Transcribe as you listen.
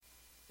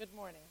Good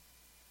morning.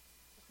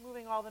 Just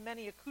moving all the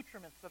many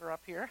accoutrements that are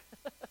up here.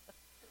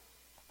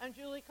 I'm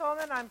Julie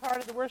Coleman. I'm part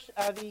of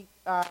the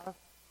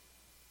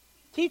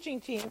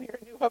teaching team here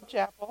at New Hope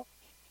Chapel,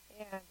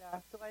 and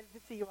delighted to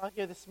see you all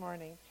here this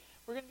morning.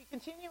 We're going to be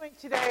continuing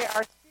today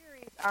our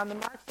series on the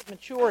marks of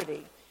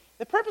maturity.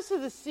 The purpose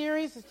of the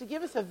series is to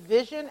give us a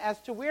vision as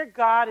to where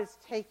God is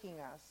taking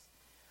us.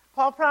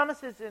 Paul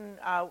promises in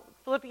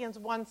Philippians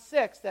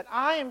 1:6 that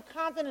I am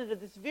confident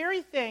of this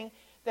very thing,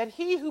 that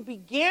he who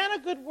began a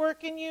good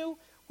work in you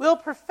will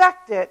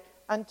perfect it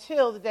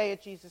until the day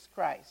of Jesus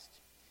Christ.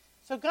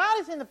 So God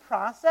is in the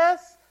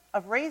process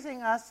of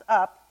raising us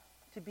up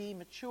to be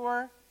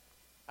mature,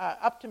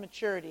 up to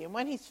maturity. And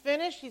when he's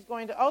finished, he's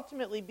going to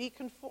ultimately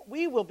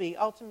we will be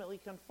ultimately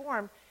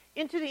conformed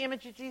into the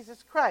image of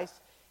Jesus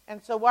Christ.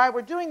 And so why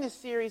we're doing this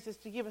series is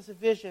to give us a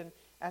vision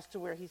as to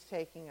where he's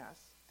taking us.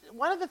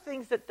 One of the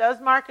things that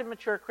does mark a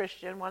mature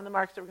Christian, one of the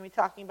marks that we're going to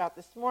be talking about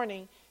this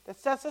morning, that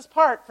sets us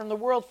apart from the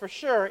world for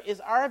sure,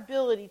 is our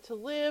ability to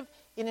live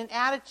in an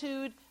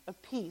attitude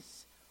of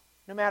peace,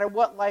 no matter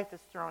what life is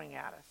throwing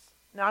at us.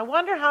 Now, I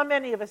wonder how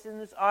many of us in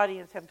this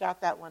audience have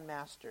got that one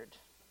mastered.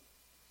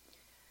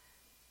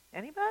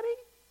 Anybody?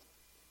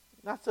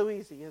 Not so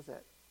easy, is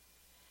it?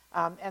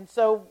 And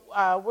so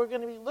we're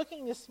going to be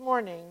looking this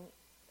morning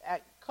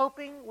at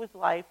coping with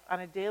life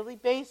on a daily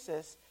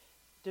basis,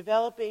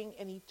 developing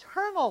an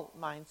eternal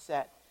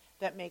mindset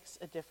that makes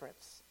a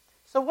difference.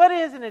 So what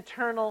is an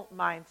eternal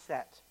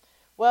mindset?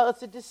 Well,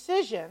 it's a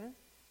decision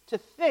to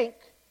think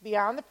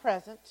beyond the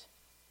present,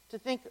 to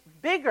think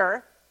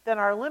bigger than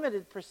our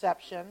limited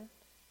perception,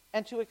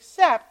 and to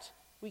accept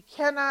we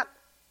cannot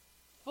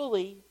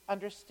fully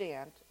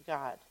understand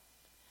God.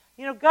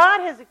 You know,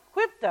 God has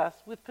equipped us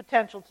with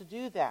potential to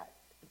do that.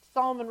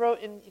 Solomon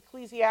wrote in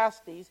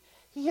Ecclesiastes,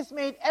 he has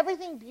made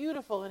everything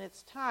beautiful in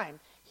its time.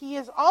 He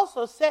has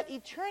also set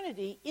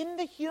eternity in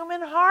the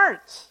human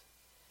heart.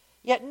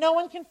 Yet no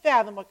one can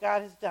fathom what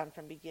God has done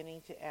from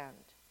beginning to end.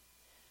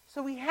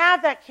 So we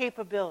have that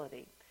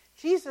capability.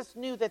 Jesus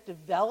knew that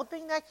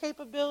developing that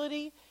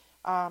capability,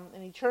 an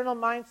eternal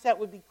mindset,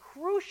 would be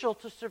crucial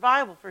to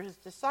survival for his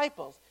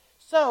disciples.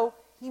 So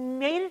he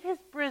made it his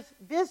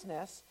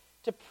business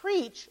to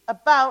preach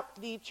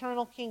about the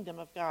eternal kingdom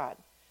of God.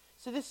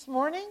 So this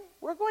morning,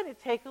 we're going to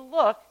take a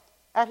look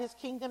at his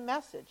kingdom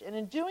message, and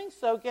in doing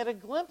so, get a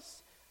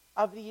glimpse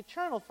of the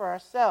eternal for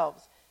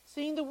ourselves.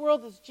 Seeing the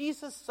world as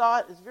Jesus saw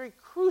it is very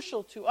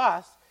crucial to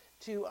us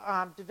to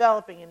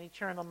developing an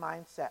eternal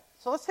mindset.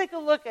 So let's take a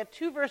look at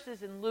two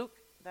verses in Luke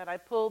that I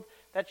pulled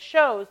that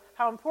shows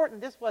how important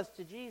this was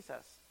to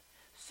Jesus.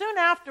 Soon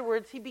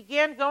afterwards, he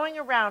began going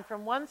around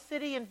from one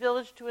city and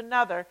village to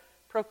another,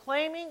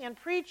 proclaiming and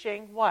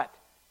preaching what?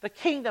 The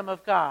kingdom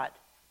of God.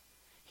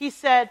 He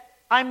said,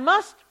 I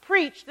must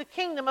preach the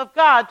kingdom of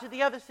God to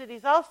the other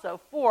cities also,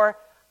 for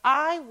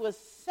I was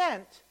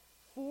sent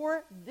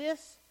for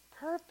this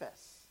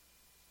purpose.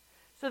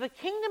 So the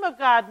kingdom of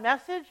God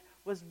message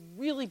was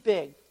really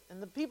big.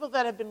 And the people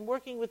that have been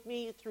working with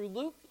me through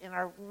Luke in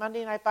our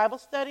Monday night Bible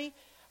study,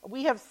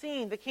 we have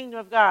seen the kingdom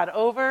of God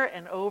over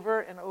and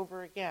over and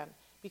over again,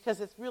 because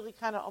it's really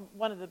kind of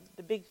one of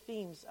the big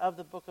themes of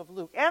the book of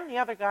Luke, and the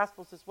other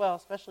Gospels as well,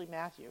 especially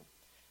Matthew.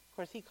 Of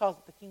course, he calls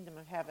it the kingdom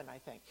of heaven, I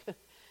think.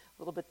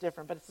 A little bit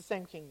different, but it's the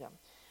same kingdom.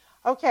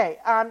 Okay,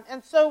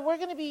 and so we're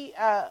going to be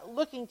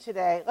looking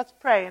today. Let's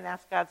pray and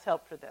ask God's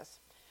help for this.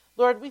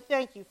 Lord, we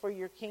thank you for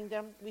your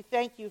kingdom. We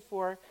thank you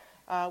for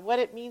what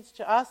it means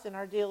to us in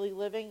our daily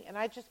living. And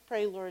I just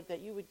pray, Lord, that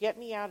you would get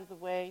me out of the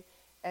way.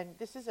 And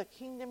this is a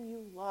kingdom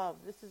you love.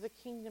 This is a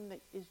kingdom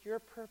that is your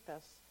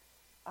purpose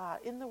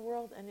in the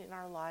world and in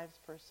our lives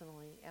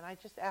personally. And I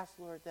just ask,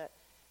 Lord, that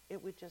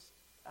it would just,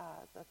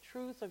 the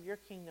truth of your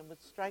kingdom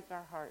would strike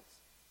our hearts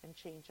and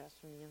change us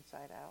from the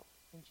inside out.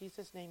 In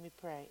Jesus' name we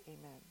pray,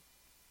 amen.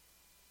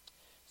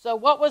 So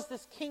what was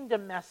this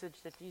kingdom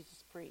message that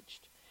Jesus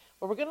preached?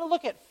 Well, we're going to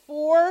look at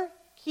four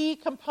key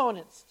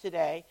components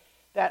today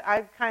that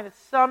I've kind of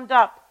summed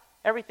up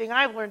everything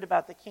I've learned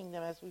about the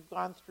kingdom as we've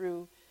gone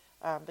through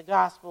the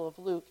Gospel of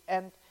Luke,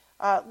 and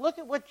look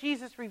at what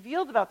Jesus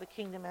revealed about the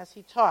kingdom as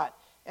he taught,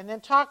 and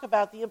then talk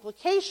about the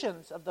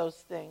implications of those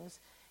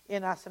things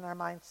in us and our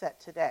mindset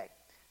today.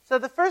 So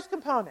the first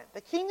component,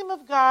 the kingdom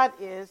of God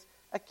is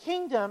a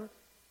kingdom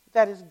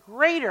that is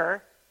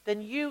greater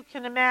than you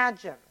can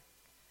imagine.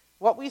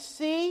 What we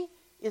see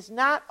is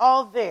not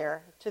all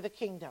there to the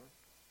kingdom.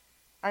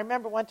 I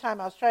remember one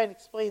time I was trying to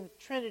explain the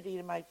Trinity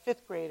to my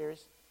fifth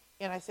graders,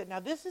 and I said, now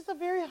this is a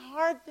very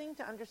hard thing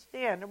to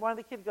understand. And one of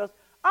the kids goes,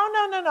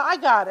 oh, no, I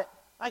got it.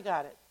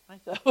 I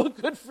said, oh,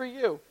 good for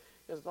you.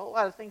 There's a whole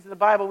lot of things in the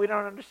Bible we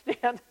don't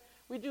understand.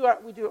 We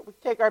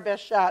take our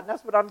best shot, and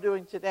that's what I'm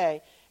doing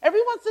today.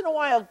 Every once in a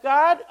while,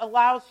 God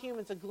allows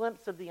humans a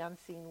glimpse of the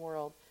unseen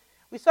world.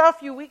 We saw a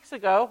few weeks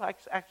ago,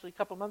 actually a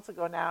couple months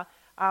ago now,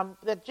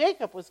 that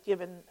Jacob was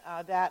given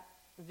that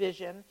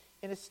vision.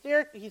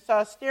 He saw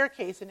a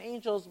staircase, and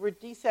angels were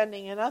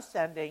descending and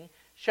ascending,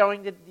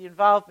 showing the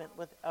involvement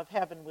of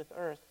heaven with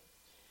earth.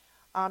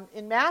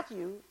 In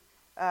Matthew,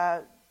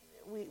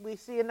 we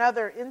see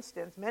another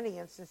instance, many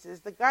instances.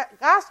 The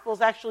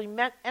Gospels actually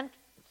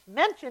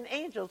mention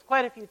angels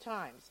quite a few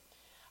times.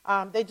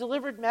 They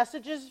delivered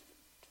messages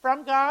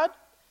from God,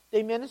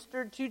 they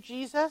ministered to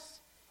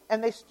Jesus,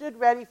 and they stood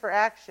ready for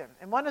action.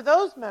 And one of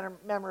those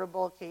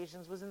memorable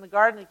occasions was in the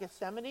Garden of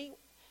Gethsemane,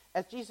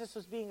 as Jesus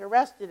was being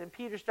arrested and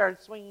Peter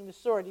started swinging the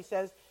sword. He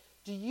says,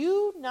 do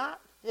you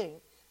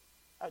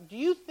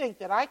think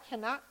that I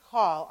cannot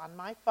call on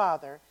my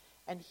Father,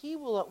 and he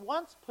will at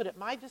once put at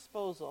my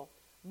disposal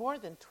more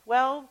than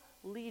 12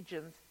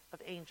 legions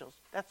of angels?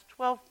 That's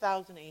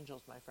 12,000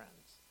 angels, my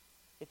friends,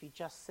 if he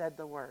just said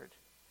the word.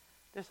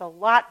 There's a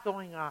lot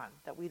going on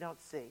that we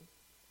don't see.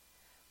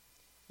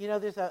 You know,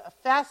 there's a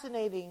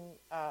fascinating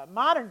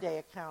modern-day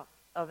account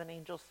of an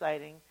angel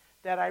sighting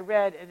that I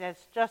read, and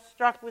it's just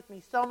struck with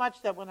me so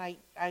much that when I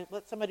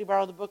let somebody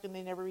borrow the book and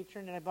they never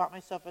returned it, I bought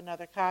myself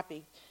another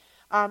copy.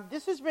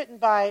 This is written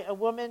by a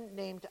woman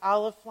named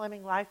Olive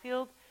Fleming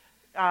Liefeld.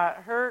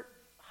 Her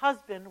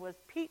husband was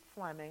Pete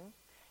Fleming,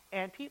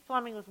 and Pete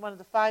Fleming was one of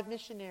the 5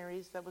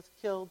 missionaries that was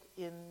killed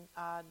in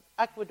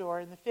Ecuador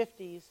in the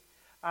 50s.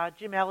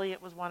 Jim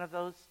Elliot was one of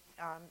those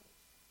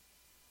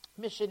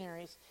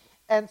missionaries.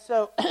 And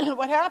so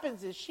what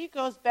happens is she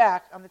goes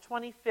back on the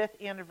 25th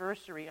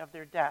anniversary of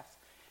their deaths.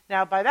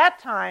 Now, by that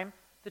time,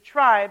 the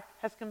tribe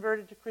has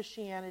converted to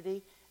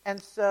Christianity, and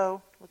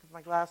so, look at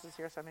my glasses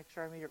here so I make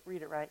sure I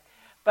read it right.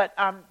 But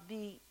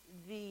the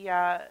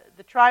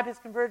tribe has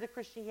converted to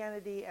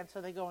Christianity, and so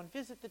they go and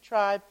visit the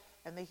tribe,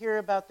 and they hear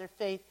about their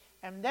faith,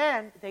 and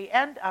then they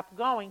end up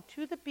going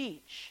to the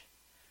beach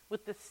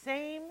with the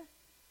same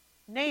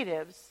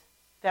natives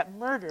that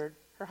murdered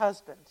her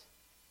husband.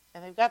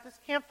 And they've got this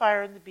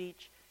campfire on the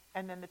beach,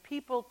 and then the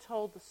people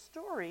told the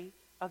story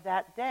of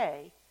that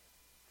day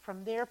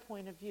from their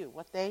point of view,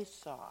 what they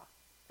saw.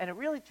 And it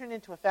really turned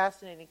into a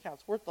fascinating account.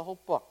 It's worth the whole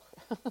book.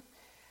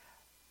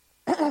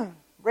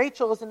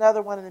 Rachel is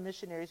another one of the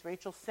missionaries.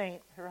 Rachel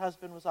Saint, her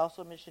husband was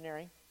also a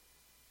missionary,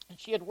 and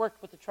she had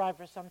worked with the tribe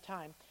for some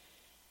time.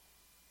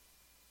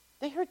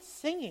 They heard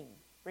singing,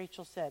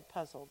 Rachel said,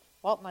 puzzled.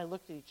 Walt and I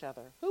looked at each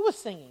other. Who was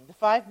singing? The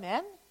 5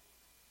 men?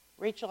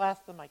 Rachel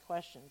asked them my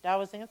question.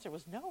 Dawa's answer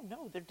was, no,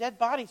 their dead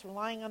bodies were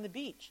lying on the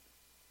beach.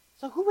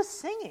 So who was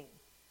singing?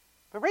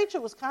 But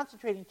Rachel was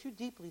concentrating too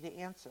deeply to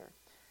answer.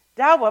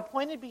 Dawa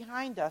pointed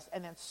behind us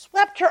and then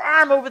swept her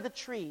arm over the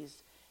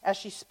trees as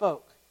she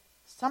spoke.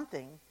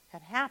 Something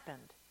had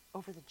happened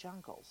over the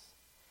jungles.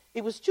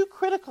 It was too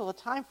critical a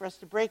time for us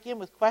to break in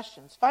with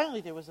questions.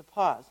 Finally, there was a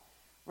pause.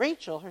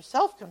 Rachel,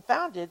 herself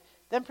confounded,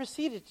 then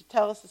proceeded to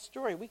tell us a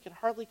story we could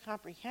hardly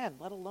comprehend,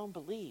 let alone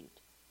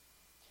believed.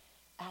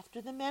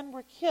 After the men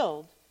were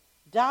killed,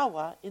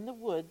 Dawa in the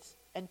woods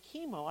and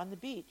Chemo on the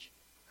beach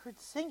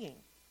heard singing,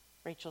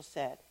 Rachel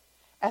said.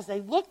 As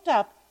they looked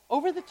up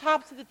over the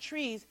tops of the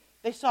trees,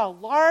 they saw a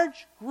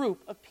large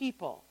group of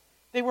people.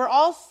 They were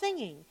all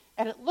singing,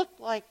 and it looked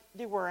like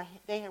they were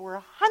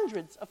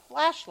hundreds of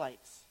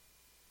flashlights.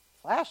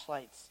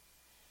 Flashlights.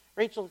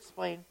 Rachel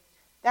explained,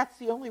 that's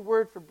the only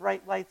word for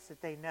bright lights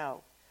that they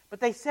know. But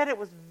they said it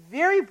was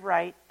very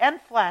bright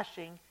and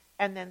flashing,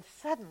 and then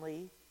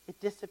suddenly it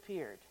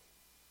disappeared.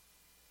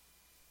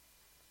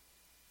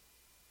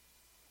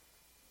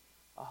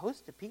 A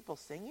host of people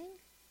singing?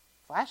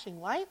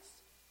 Flashing lights?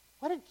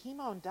 What had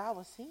Chemo and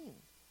Dawa seen?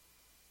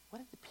 What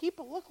did the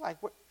people look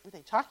like? Were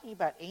they talking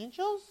about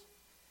angels?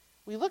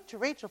 We looked to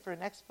Rachel for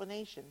an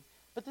explanation,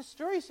 but the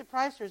story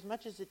surprised her as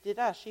much as it did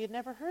us. She had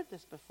never heard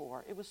this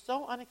before. It was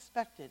so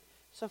unexpected,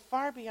 so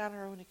far beyond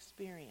her own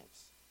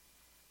experience.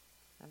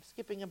 I'm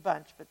skipping a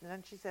bunch, but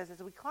then she says,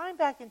 as we climbed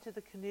back into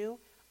the canoe,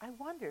 I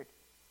wondered,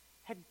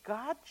 had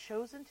God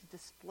chosen to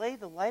display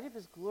the light of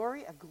his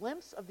glory, a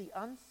glimpse of the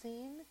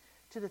unseen,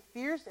 to the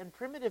fierce and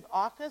primitive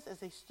Aucas as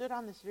they stood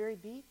on this very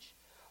beach?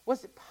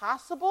 Was it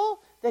possible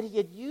that he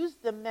had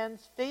used the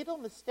men's fatal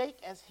mistake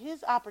as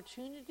his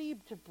opportunity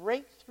to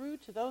break through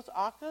to those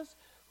Aucas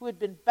who had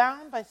been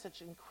bound by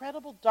such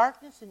incredible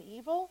darkness and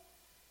evil?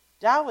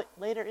 Dawa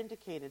later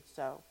indicated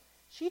so.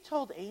 She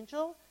told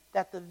Angel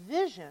that the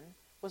vision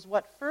was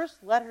what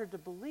first led her to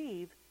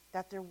believe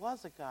that there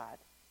was a God.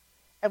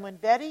 And when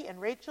Betty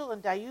and Rachel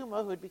and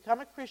Dayuma, who had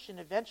become a Christian,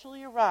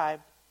 eventually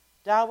arrived,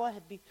 Dawa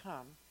had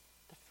become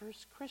the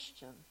first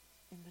Christian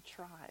in the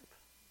tribe.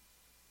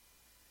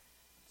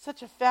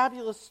 Such a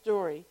fabulous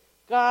story,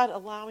 God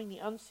allowing the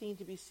unseen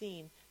to be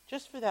seen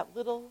just for that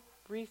little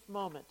brief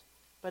moment,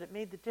 but it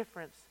made the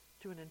difference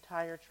to an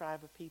entire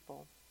tribe of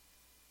people.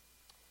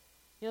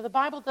 You know, the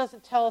Bible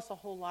doesn't tell us a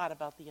whole lot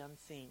about the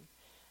unseen,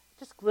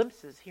 just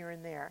glimpses here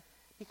and there,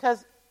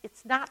 because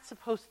it's not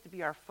supposed to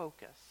be our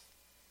focus.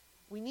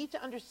 We need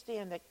to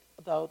understand that,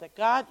 though, that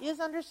God is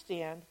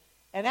understand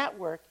and at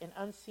work in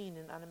unseen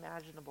and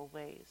unimaginable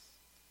ways.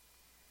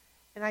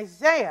 In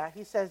Isaiah,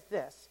 he says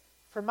this,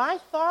 for my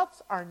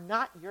thoughts are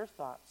not your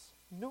thoughts,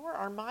 nor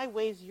are my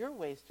ways your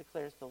ways,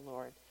 declares the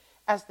Lord.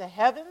 As the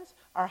heavens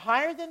are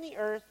higher than the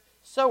earth,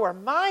 so are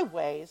my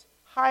ways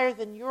higher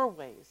than your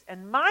ways,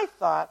 and my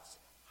thoughts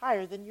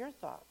higher than your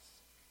thoughts.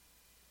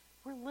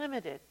 We're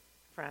limited,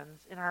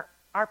 friends, in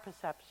our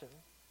perception.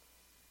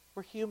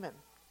 We're human.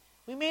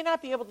 We may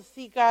not be able to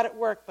see God at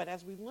work, but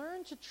as we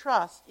learn to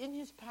trust in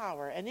his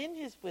power and in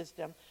his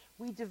wisdom,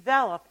 we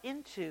develop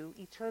into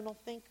eternal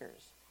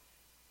thinkers.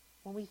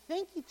 When we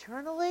think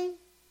eternally,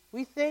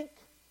 we think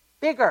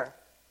bigger.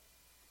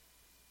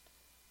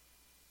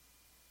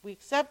 We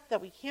accept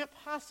that we can't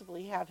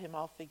possibly have him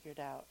all figured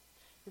out.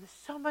 There's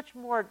so much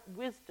more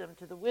wisdom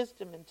to the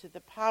wisdom and to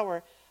the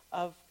power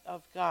of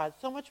God,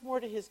 so much more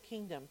to his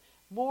kingdom,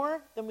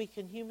 more than we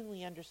can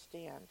humanly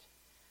understand.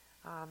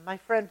 My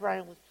friend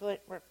Brian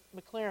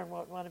McLaren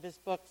wrote in one of his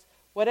books,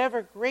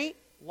 whatever great,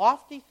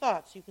 lofty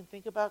thoughts you can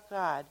think about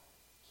God,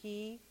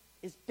 he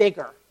is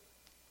bigger.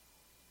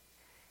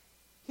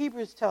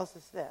 Hebrews tells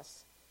us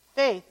this: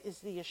 faith is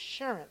the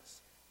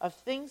assurance of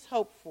things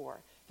hoped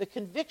for, the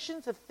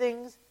convictions of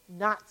things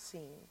not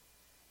seen.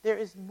 There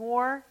is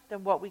more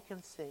than what we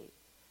can see.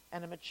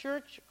 And a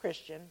mature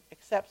Christian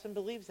accepts and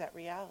believes that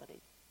reality.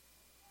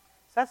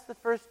 So that's the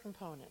first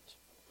component.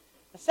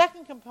 The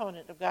second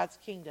component of God's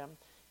kingdom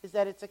is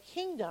that it's a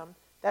kingdom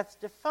that's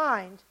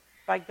defined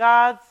by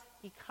God's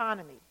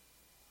economy.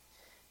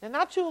 Now,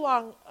 not too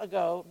long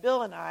ago,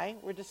 Bill and I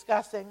were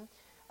discussing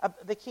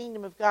the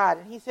kingdom of God.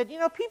 And he said,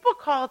 people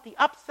call it the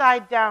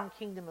upside-down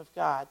kingdom of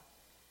God.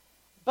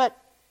 But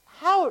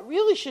how it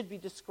really should be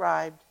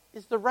described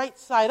is the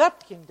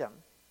right-side-up kingdom.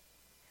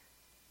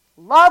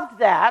 Loved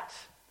that.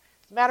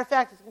 As a matter of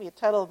fact, it's going to be a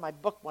title of my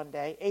book one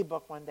day,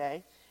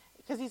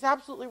 because he's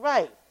absolutely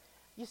right.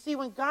 You see,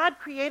 when God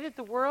created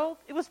the world,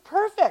 it was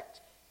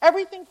perfect.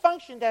 Everything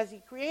functioned as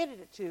he created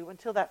it to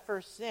until that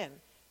first sin.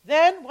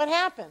 Then what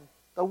happened?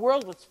 The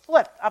world was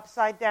flipped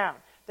upside down.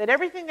 That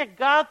everything that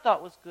God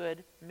thought was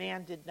good,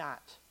 man did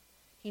not.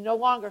 He no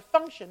longer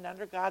functioned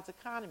under God's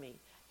economy.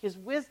 His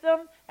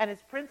wisdom and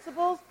his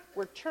principles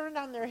were turned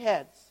on their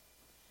heads.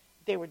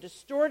 They were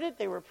distorted,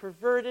 they were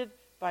perverted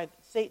by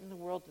Satan, the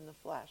world, and the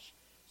flesh.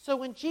 So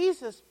when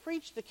Jesus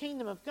preached the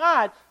kingdom of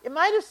God, it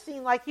might have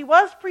seemed like he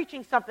was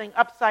preaching something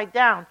upside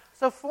down.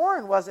 So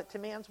foreign was it to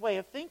man's way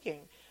of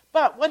thinking.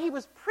 But what he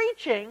was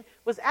preaching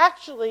was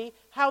actually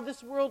how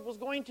this world was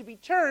going to be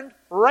turned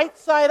right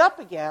side up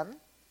again.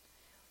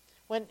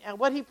 And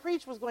what he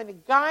preached was going to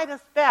guide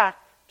us back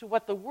to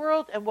what the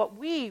world and what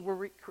we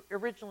were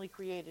originally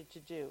created to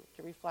do,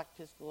 to reflect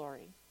his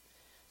glory.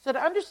 So to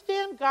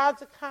understand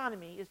God's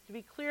economy is to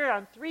be clear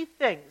on three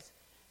things: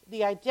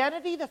 the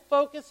identity, the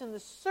focus, and the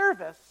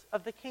service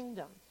of the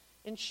kingdom.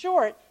 In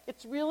short,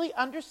 it's really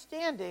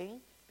understanding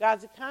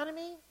God's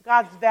economy,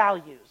 God's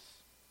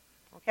values.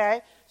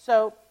 Okay?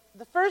 So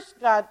the first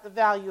the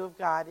value of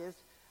God is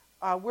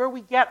where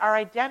we get our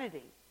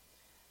identity.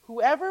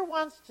 Whoever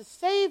wants to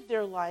save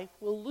their life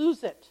will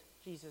lose it,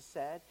 Jesus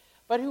said.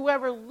 But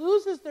whoever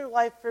loses their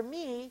life for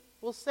me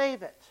will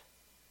save it.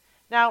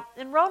 Now,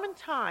 in Roman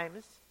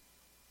times,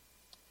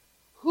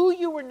 who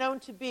you were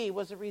known to be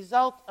was a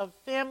result of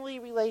family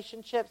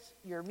relationships,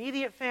 your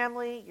immediate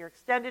family, your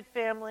extended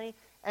family,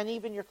 and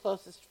even your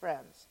closest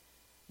friends.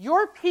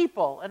 Your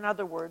people, in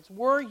other words,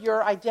 were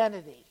your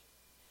identity.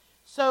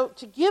 So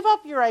to give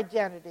up your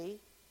identity,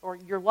 or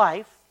your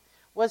life,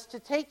 was to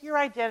take your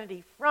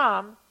identity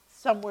from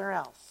somewhere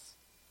else.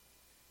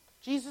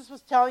 Jesus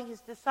was telling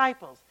his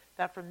disciples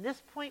that from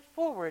this point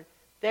forward,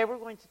 they were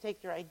going to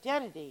take their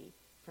identity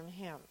from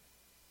him.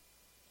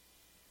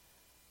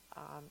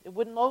 It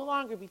would no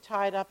longer be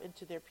tied up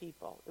into their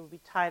people. It would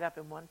be tied up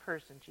in one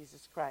person,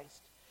 Jesus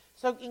Christ.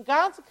 So in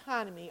God's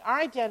economy, our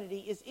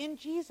identity is in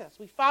Jesus.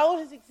 We follow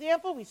his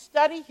example. We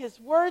study his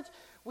words.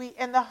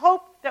 And the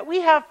hope that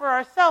we have for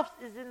ourselves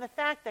is in the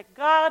fact that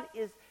God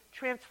is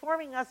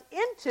transforming us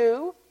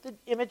into the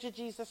image of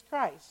Jesus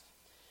Christ.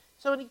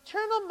 So an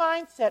eternal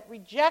mindset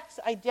rejects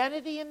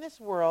identity in this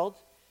world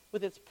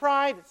with its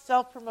pride, its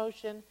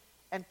self-promotion,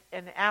 and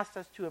asks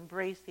us to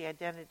embrace the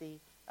identity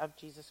of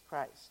Jesus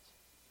Christ.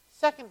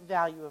 Second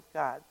value of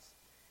God's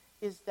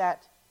is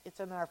that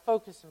it's in our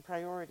focus and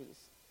priorities.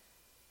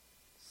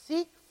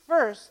 Seek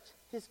first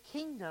his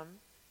kingdom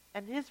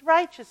and his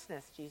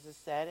righteousness, Jesus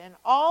said, and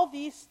all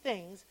these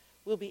things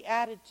will be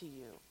added to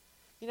you.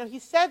 He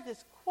said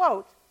this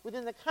quote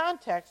within the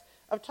context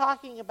of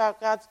talking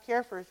about God's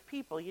care for his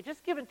people. You're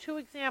just given two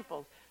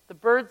examples, the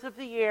birds of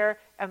the air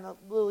and the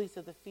lilies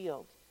of the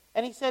field.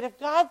 And he said, if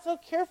God so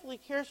carefully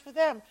cares for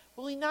them,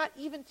 will he not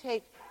even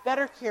take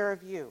better care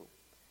of you?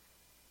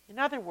 In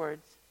other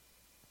words,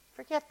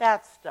 forget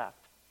that stuff.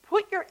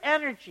 Put your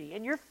energy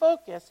and your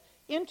focus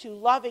into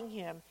loving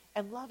him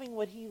and loving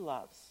what he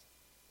loves.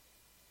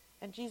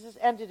 And Jesus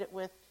ended it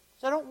with,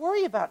 so don't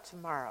worry about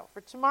tomorrow, for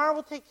tomorrow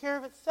will take care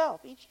of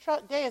itself. Each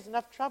day has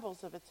enough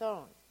troubles of its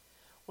own.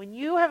 When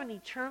you have an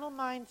eternal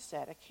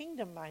mindset, a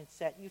kingdom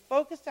mindset, you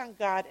focus on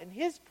God and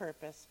his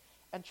purpose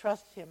and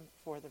trust him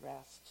for the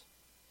rest.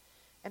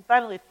 And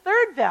finally, a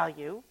third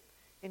value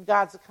in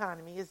God's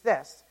economy is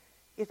this: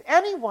 if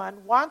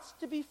anyone wants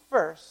to be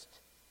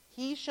first,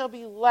 he shall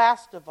be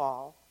last of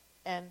all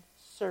and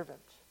servant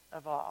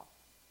of all.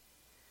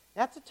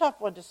 That's a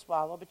tough one to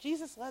swallow, but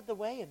Jesus led the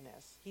way in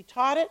this. He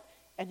taught it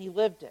and he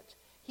lived it.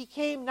 He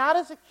came not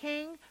as a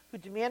king who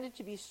demanded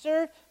to be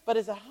served, but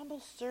as a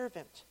humble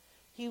servant,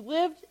 He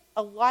lived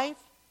a life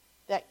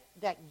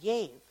that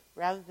gave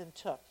rather than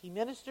took. He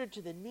ministered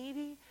to the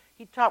needy.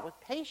 He taught with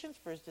patience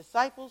for his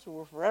disciples who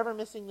were forever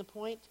missing the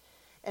point.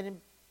 And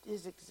in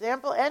his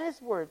example and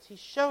his words, he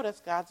showed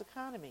us God's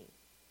economy.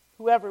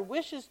 Whoever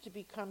wishes to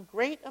become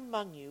great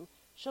among you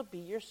shall be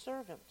your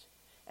servant.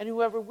 And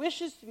whoever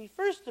wishes to be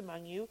first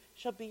among you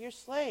shall be your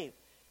slave.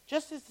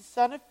 Just as the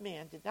Son of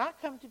Man did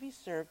not come to be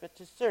served, but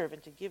to serve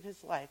and to give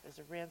his life as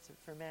a ransom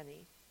for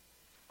many.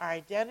 Our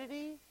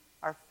identity,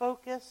 our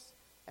focus,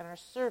 and our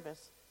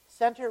service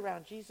center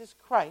around Jesus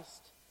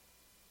Christ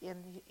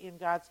in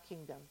God's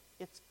kingdom.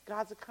 It's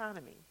God's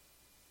economy.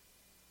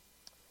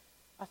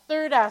 A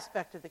third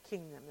aspect of the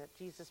kingdom that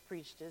Jesus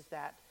preached is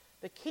that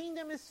the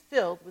kingdom is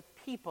filled with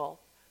people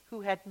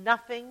who had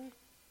nothing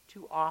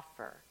to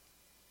offer.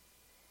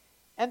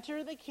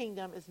 Entering the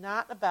kingdom is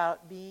not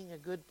about being a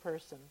good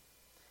person.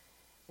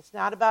 It's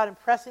not about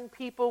impressing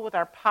people with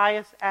our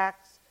pious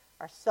acts,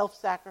 our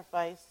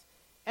self-sacrifice.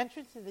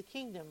 Entrance into the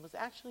kingdom was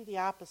actually the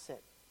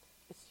opposite.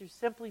 It's through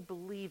simply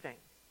believing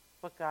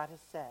what God has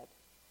said.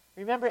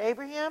 Remember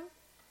Abraham?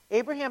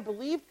 Abraham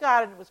believed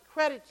God and it was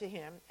credited to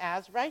him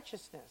as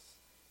righteousness.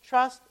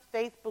 Trust,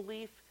 faith,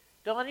 belief.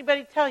 Don't let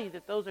anybody tell you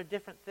that those are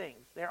different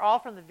things. They're all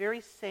from the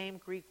very same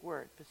Greek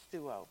word,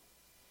 pisteuo.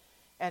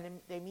 And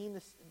they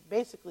mean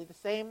basically the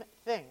same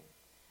thing.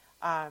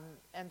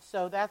 And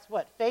so that's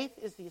what faith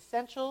is, the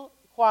essential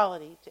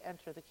quality to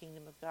enter the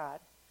kingdom of God.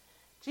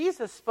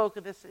 Jesus spoke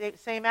of this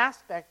same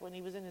aspect when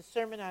he was in his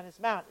Sermon on his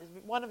Mount,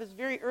 one of his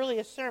very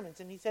earliest sermons,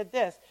 and he said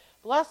this,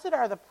 "Blessed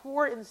are the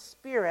poor in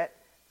spirit,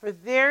 for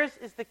theirs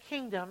is the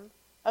kingdom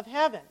of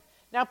heaven."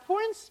 Now,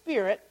 poor in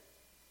spirit,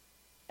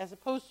 as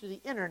opposed to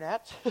the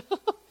internet,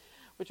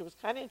 which was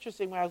kind of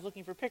interesting when I was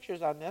looking for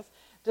pictures on this,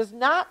 does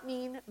not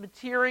mean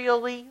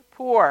materially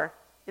poor.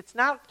 It's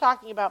not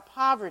talking about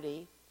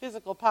poverty,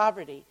 physical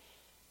poverty.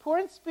 Poor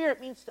in spirit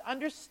means to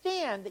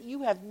understand that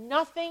you have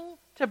nothing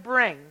to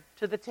bring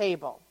to the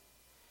table.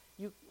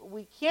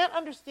 We can't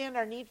understand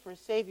our need for a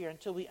Savior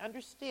until we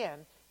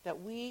understand that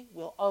we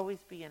will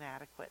always be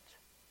inadequate.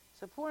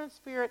 So poor in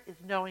spirit is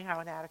knowing how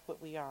inadequate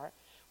we are.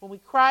 When we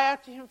cry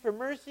out to him for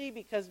mercy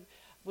because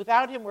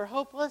without him we're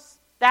hopeless,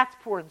 that's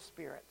poor in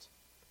spirit.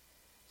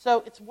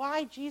 So it's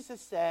why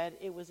Jesus said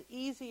it was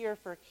easier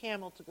for a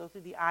camel to go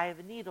through the eye of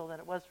a needle than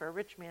it was for a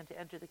rich man to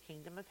enter the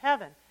kingdom of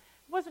heaven.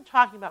 He wasn't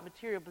talking about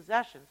material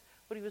possessions.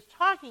 What he was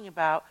talking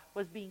about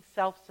was being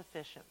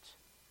self-sufficient.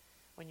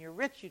 When you're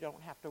rich, you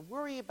don't have to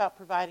worry about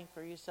providing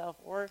for yourself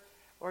or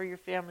your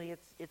family.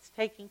 It's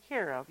taken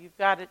care of. You've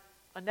got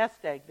a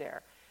nest egg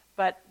there.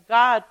 But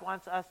God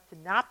wants us to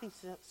not be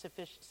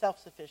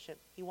self-sufficient.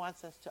 He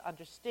wants us to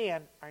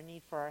understand our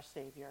need for our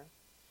Savior.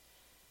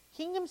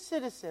 Kingdom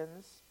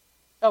citizens,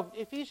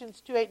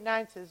 Ephesians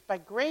 2:8-9 says, "By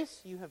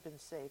grace you have been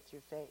saved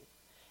through faith,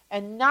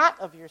 and not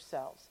of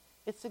yourselves.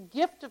 It's a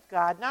gift of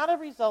God, not a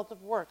result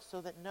of works, so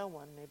that no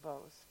one may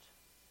boast."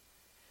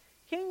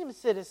 Kingdom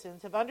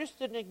citizens have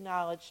understood and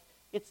acknowledged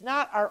it's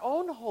not our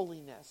own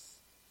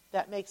holiness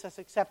that makes us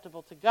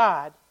acceptable to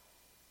God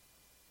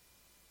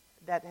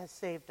that has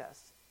saved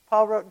us.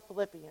 Paul wrote in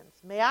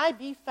Philippians, "May I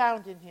be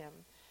found in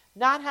him,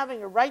 not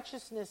having a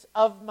righteousness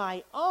of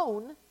my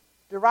own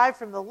derived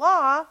from the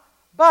law,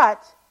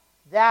 but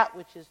that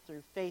which is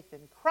through faith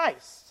in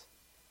Christ,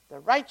 the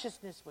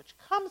righteousness which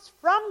comes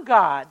from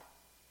God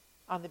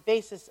on the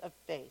basis of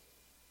faith."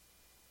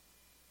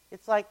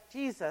 It's like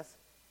Jesus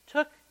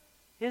took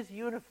his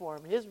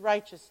uniform, his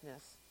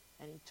righteousness,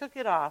 and he took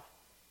it off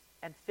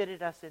and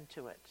fitted us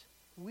into it.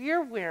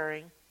 We're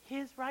wearing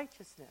his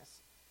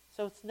righteousness,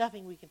 so it's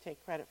nothing we can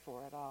take credit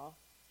for at all.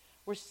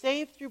 We're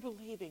saved through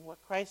believing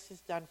what Christ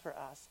has done for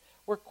us.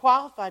 We're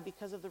qualified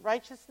because of the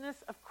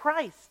righteousness of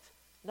Christ,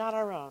 not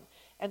our own.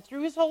 And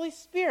through his Holy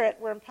Spirit,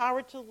 we're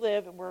empowered to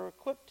live and we're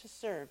equipped to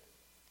serve.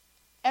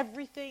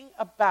 Everything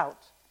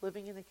about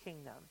living in the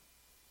kingdom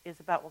is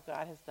about what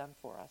God has done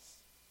for us.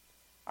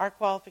 Our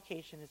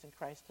qualification is in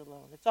Christ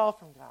alone. It's all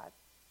from God.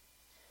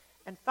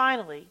 And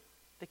finally,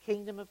 the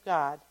kingdom of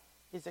God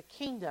is a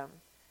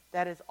kingdom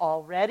that is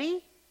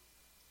already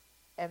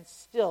and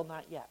still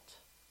not yet.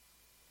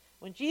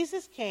 When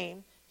Jesus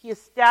came, he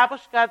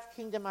established God's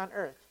kingdom on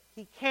earth.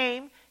 He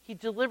came, he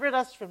delivered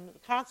us from the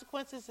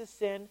consequences of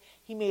sin,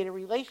 he made a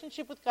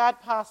relationship with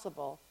God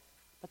possible,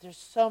 but there's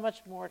so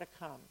much more to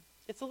come.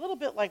 It's a little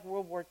bit like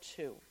World War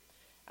II.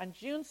 On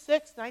June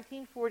 6,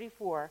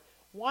 1944,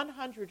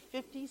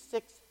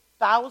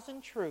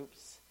 156,000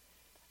 troops,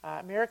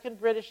 American,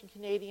 British, and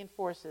Canadian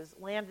forces,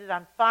 landed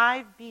on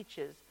 5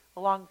 beaches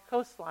along the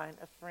coastline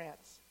of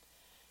France.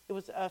 It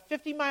was a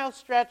 50-mile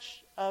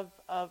stretch of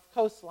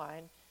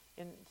coastline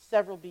in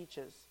several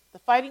beaches. The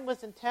fighting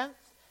was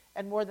intense,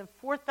 and more than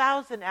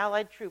 4,000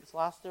 Allied troops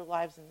lost their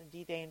lives in the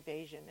D-Day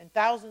invasion, and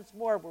thousands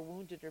more were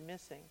wounded or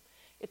missing.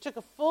 It took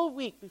a full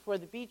week before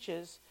the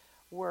beaches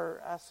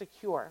were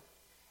secure.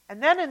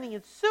 And then in the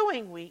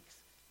ensuing weeks,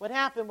 what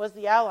happened was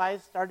the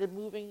Allies started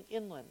moving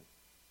inland.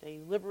 They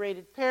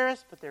liberated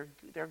Paris, but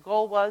their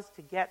goal was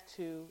to get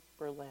to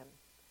Berlin.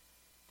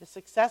 The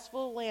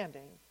successful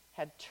landing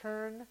had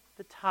turned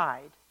the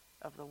tide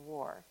of the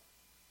war.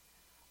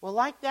 Well,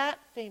 like that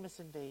famous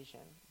invasion,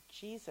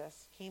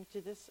 Jesus came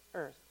to this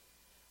earth,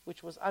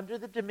 which was under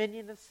the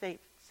dominion of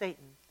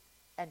Satan,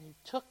 and he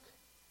took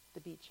the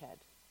beachhead.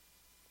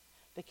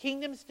 The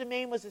kingdom's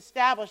domain was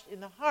established in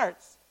the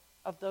hearts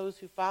of those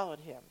who followed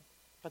him,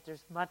 but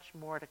there's much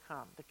more to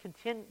come.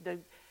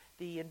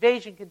 The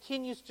invasion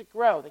continues to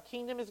grow. The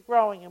kingdom is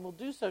growing and will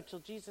do so till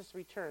Jesus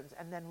returns.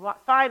 And then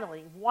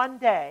finally, one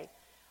day,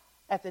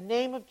 at the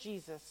name of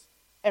Jesus,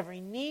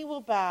 every knee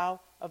will bow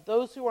of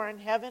those who are in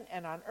heaven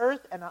and on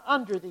earth and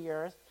under the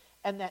earth,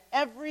 and that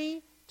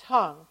every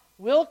tongue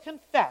will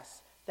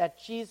confess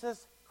that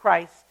Jesus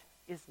Christ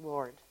is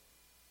Lord.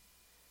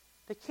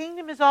 The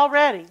kingdom is all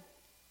ready,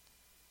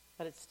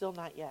 but it's still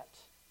not yet.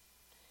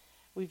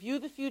 We view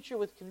the future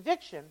with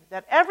conviction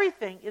that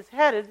everything is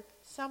headed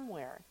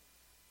somewhere.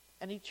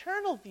 An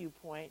eternal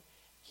viewpoint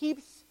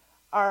keeps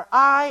our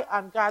eye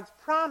on God's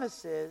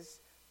promises,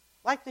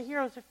 like the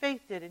heroes of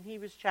faith did in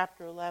Hebrews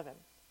chapter 11. It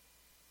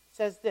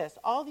says this,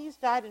 all these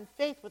died in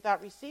faith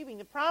without receiving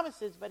the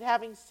promises, but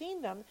having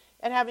seen them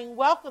and having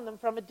welcomed them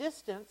from a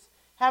distance,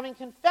 having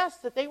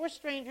confessed that they were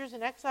strangers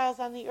and exiles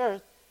on the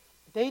earth,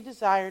 they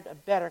desired a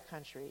better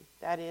country,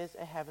 that is,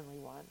 a heavenly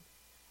one.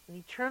 An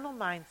eternal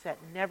mindset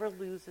never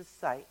loses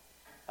sight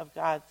of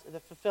the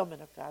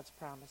fulfillment of God's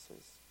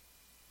promises.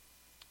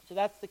 So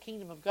that's the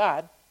kingdom of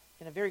God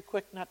in a very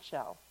quick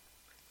nutshell.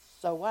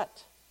 So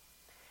what?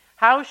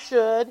 How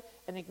should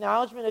an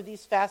acknowledgement of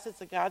these facets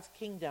of God's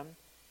kingdom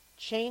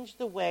change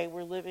the way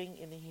we're living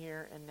in the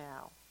here and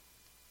now?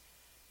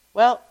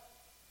 Well,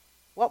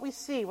 what we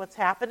see, what's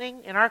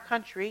happening in our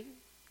country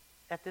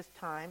at this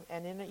time,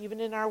 and even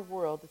in our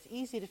world, it's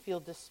easy to feel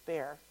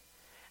despair.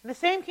 And the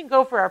same can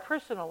go for our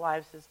personal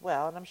lives as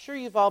well. And I'm sure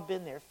you've all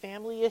been there.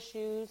 Family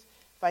issues,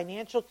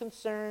 financial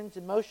concerns,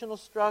 emotional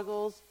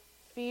struggles,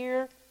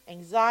 fear,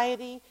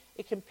 anxiety.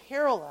 It can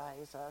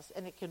paralyze us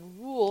and it can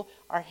rule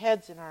our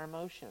heads and our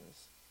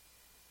emotions.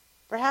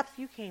 Perhaps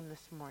you came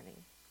this morning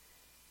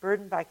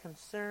burdened by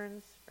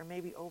concerns or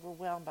maybe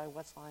overwhelmed by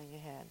what's lying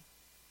ahead.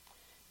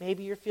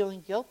 Maybe you're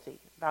feeling guilty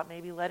about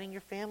maybe letting your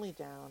family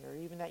down or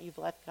even that you've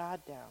let God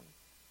down.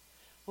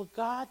 Well,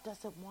 God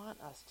doesn't want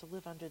us to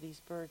live under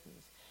these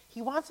burdens.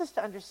 He wants us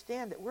to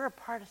understand that we're a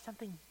part of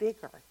something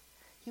bigger.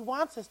 He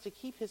wants us to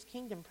keep his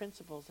kingdom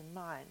principles in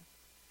mind.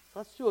 So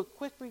let's do a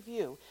quick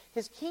review.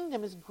 His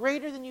kingdom is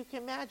greater than you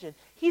can imagine.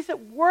 He's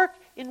at work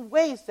in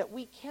ways that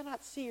we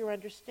cannot see or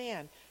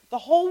understand. The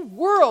whole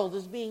world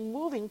is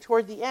moving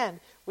toward the end,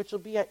 which will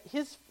be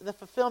the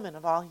fulfillment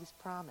of all he's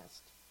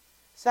promised.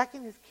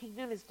 Second, his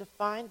kingdom is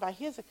defined by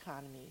his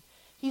economy.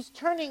 He's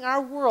turning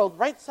our world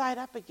right side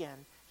up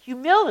again.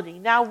 Humility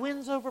now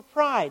wins over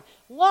pride.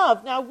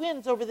 Love now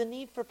wins over the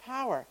need for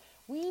power.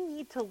 We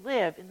need to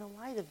live in the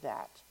light of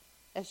that.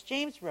 As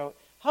James wrote,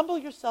 humble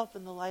yourself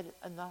in the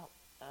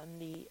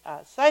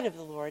sight of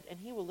the Lord, and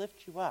he will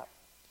lift you up.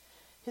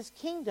 His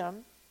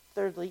kingdom,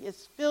 thirdly,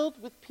 is filled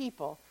with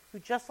people who,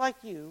 just like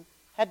you,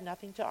 had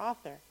nothing to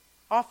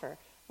offer.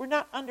 We're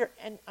not under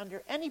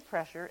any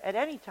pressure at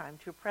any time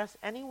to oppress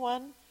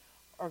anyone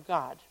or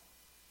God.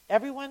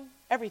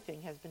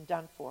 Everything has been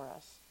done for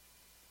us.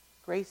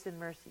 Grace and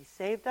mercy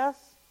saved us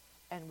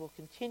and will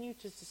continue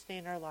to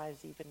sustain our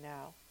lives even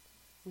now.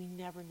 We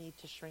never need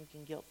to shrink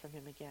in guilt from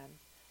him again.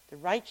 The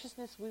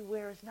righteousness we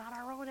wear is not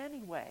our own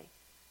anyway.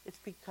 It's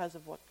because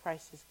of what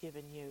Christ has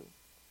given you.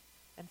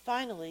 And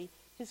finally,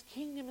 his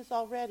kingdom is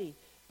already,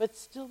 but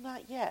still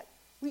not yet.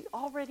 We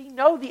already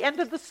know the end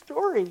of the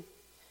story.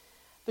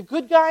 The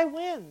good guy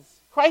wins.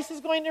 Christ is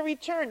going to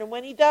return, and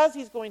when he does,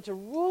 he's going to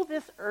rule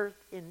this earth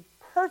in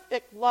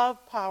perfect love,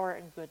 power,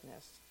 and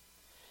goodness.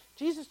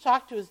 Jesus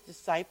talked to his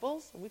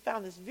disciples, and we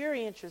found this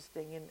very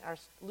interesting in our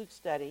Luke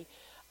study,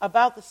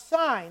 about the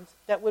signs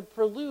that would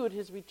prelude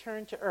his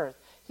return to earth.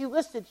 He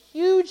listed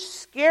huge,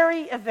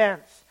 scary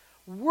events,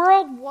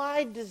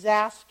 worldwide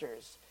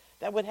disasters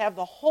that would have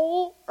the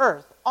whole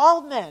earth,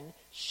 all men,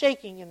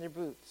 shaking in their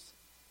boots.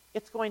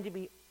 It's going to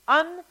be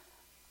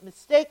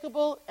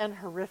unmistakable and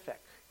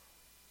horrific.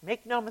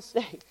 Make no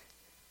mistake.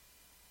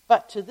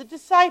 But to the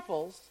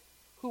disciples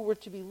who were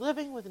to be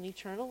living with an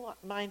eternal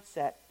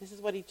mindset, this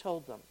is what he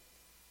told them.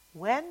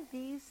 When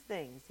these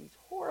things, these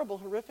horrible,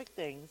 horrific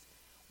things,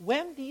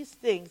 when these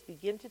things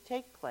begin to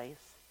take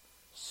place,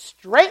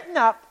 straighten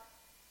up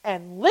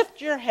and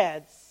lift your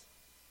heads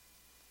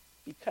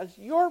because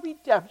your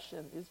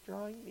redemption is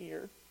drawing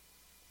near.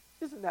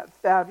 Isn't that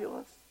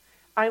fabulous?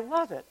 I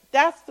love it.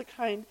 That's the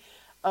kind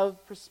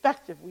of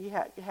perspective we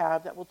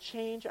have that will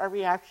change our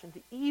reaction to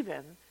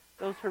even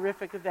those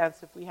horrific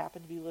events if we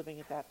happen to be living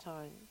at that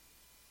time.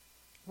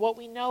 What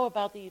we know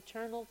about the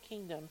eternal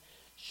kingdom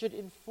should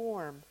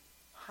inform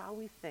how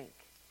we think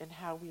and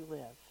how we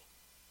live.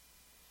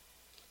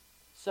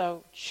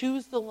 So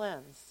choose the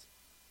lens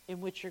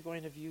in which you're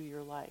going to view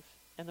your life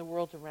and the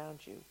world around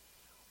you.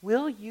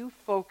 Will you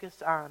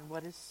focus on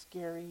what is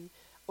scary,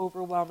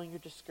 overwhelming, or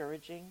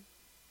discouraging?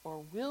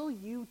 Or will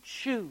you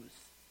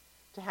choose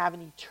to have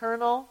an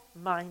eternal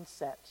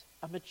mindset,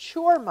 a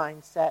mature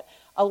mindset,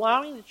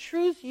 allowing the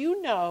truths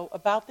you know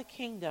about the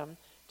kingdom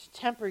to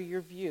temper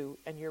your view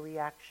and your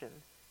reaction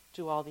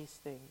do all these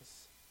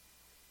things.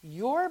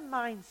 Your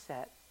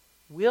mindset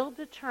will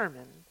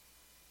determine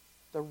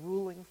the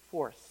ruling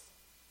force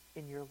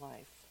in your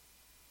life.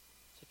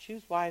 So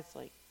choose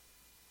wisely.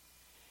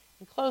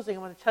 In closing, I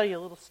want to tell you a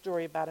little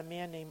story about a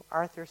man named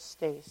Arthur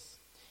Stace.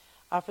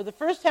 For the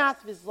first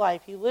half of his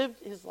life, he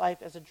lived his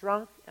life as a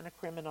drunk and a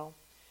criminal.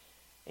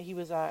 He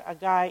was a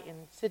guy in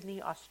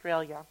Sydney,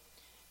 Australia.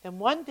 Then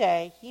one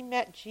day, he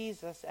met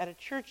Jesus at a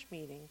church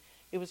meeting.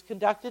 It was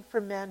conducted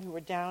for men who were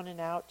down and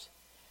out.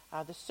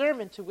 The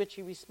sermon to which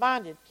he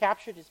responded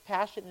captured his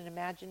passion and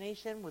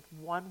imagination with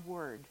one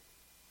word: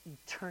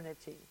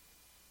 eternity.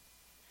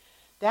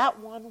 That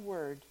one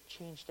word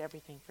changed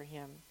everything for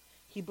him.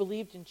 He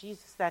believed in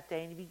Jesus that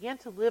day, and he began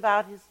to live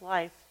out his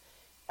life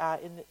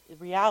in the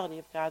reality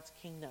of God's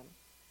kingdom.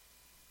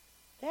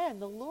 Then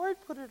the Lord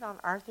put it on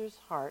Arthur's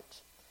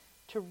heart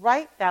to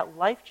write that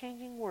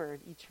life-changing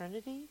word,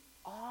 eternity,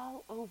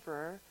 all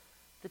over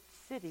the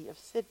city of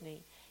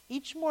Sydney.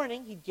 Each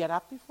morning, he'd get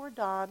up before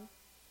dawn,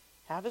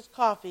 have his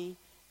coffee,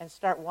 and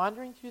start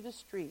wandering through the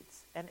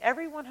streets. And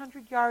every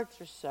 100 yards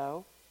or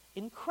so,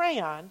 in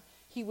crayon,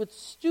 he would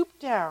stoop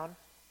down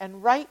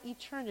and write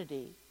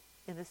eternity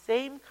in the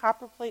same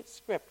copperplate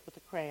script with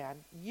a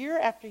crayon. Year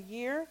after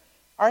year,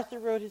 Arthur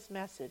wrote his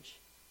message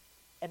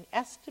an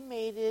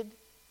estimated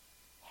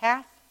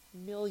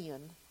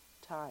 500,000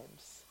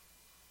 times.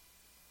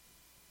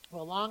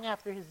 Well, long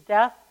after his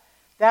death,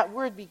 that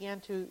word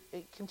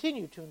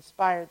continued to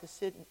inspire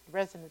the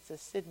residents of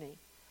Sydney.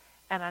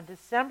 And on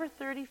December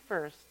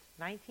 31st,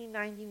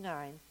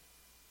 1999,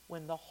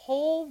 when the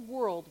whole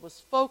world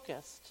was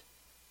focused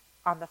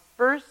on the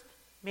first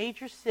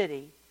major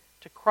city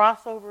to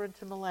cross over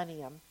into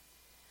millennium,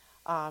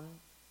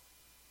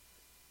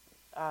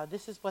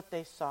 this is what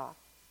they saw.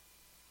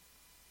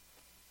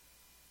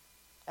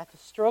 At the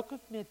stroke of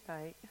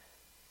midnight,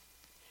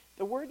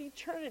 the word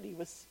eternity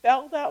was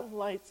spelled out in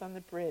lights on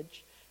the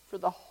bridge for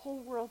the whole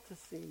world to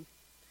see.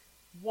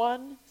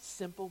 One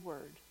simple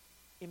word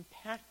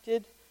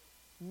impacted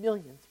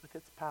millions with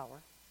its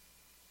power.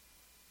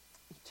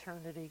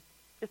 Eternity.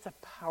 It's a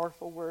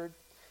powerful word.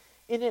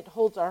 In it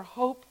holds our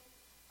hope,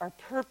 our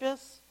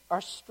purpose,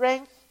 our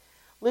strength.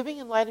 Living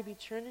in light of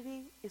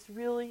eternity is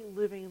really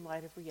living in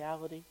light of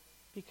reality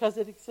because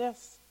it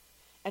exists.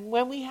 And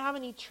when we have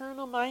an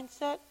eternal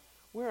mindset,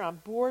 we're on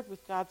board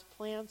with God's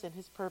plans and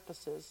his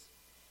purposes.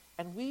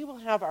 And we will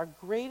have our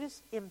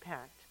greatest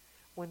impact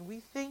when we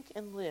think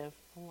and live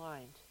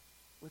aligned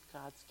with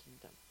God's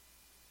kingdom.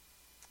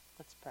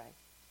 Let's pray.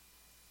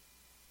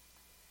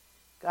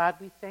 God,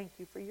 we thank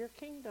you for your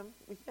kingdom.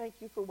 We thank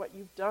you for what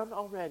you've done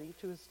already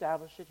to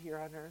establish it here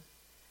on earth.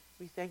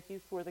 We thank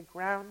you for the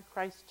ground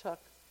Christ took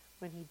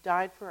when he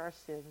died for our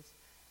sins,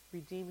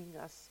 redeeming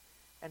us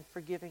and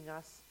forgiving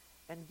us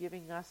and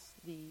giving us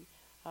the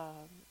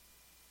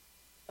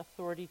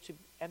authority to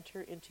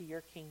enter into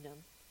your kingdom.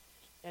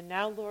 And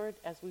now, Lord,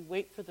 as we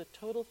wait for the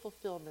total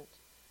fulfillment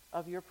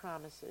of your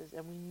promises,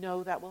 and we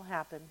know that will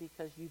happen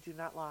because you do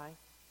not lie,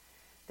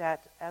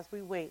 that as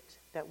we wait,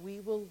 that we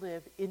will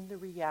live in the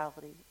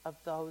reality of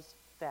those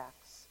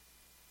facts.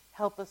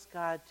 Help us,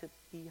 God, to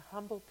be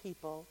humble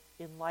people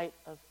in light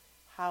of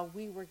how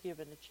we were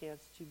given a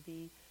chance to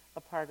be a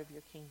part of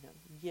your kingdom.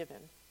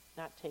 Given,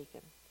 not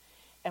taken.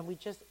 And we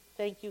just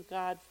thank you,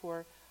 God,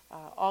 for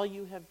all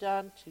you have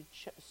done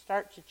to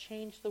start to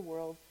change the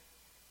world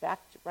back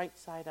to right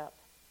side up.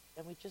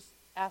 And we just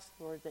ask,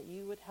 Lord, that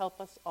you would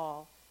help us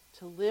all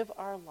to live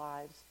our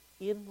lives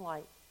in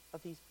light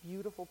of these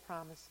beautiful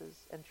promises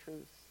and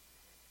truths,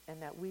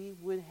 and that we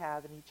would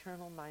have an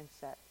eternal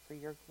mindset for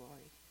your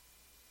glory.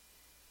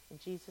 In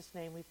Jesus'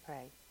 name we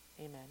pray.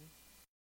 Amen.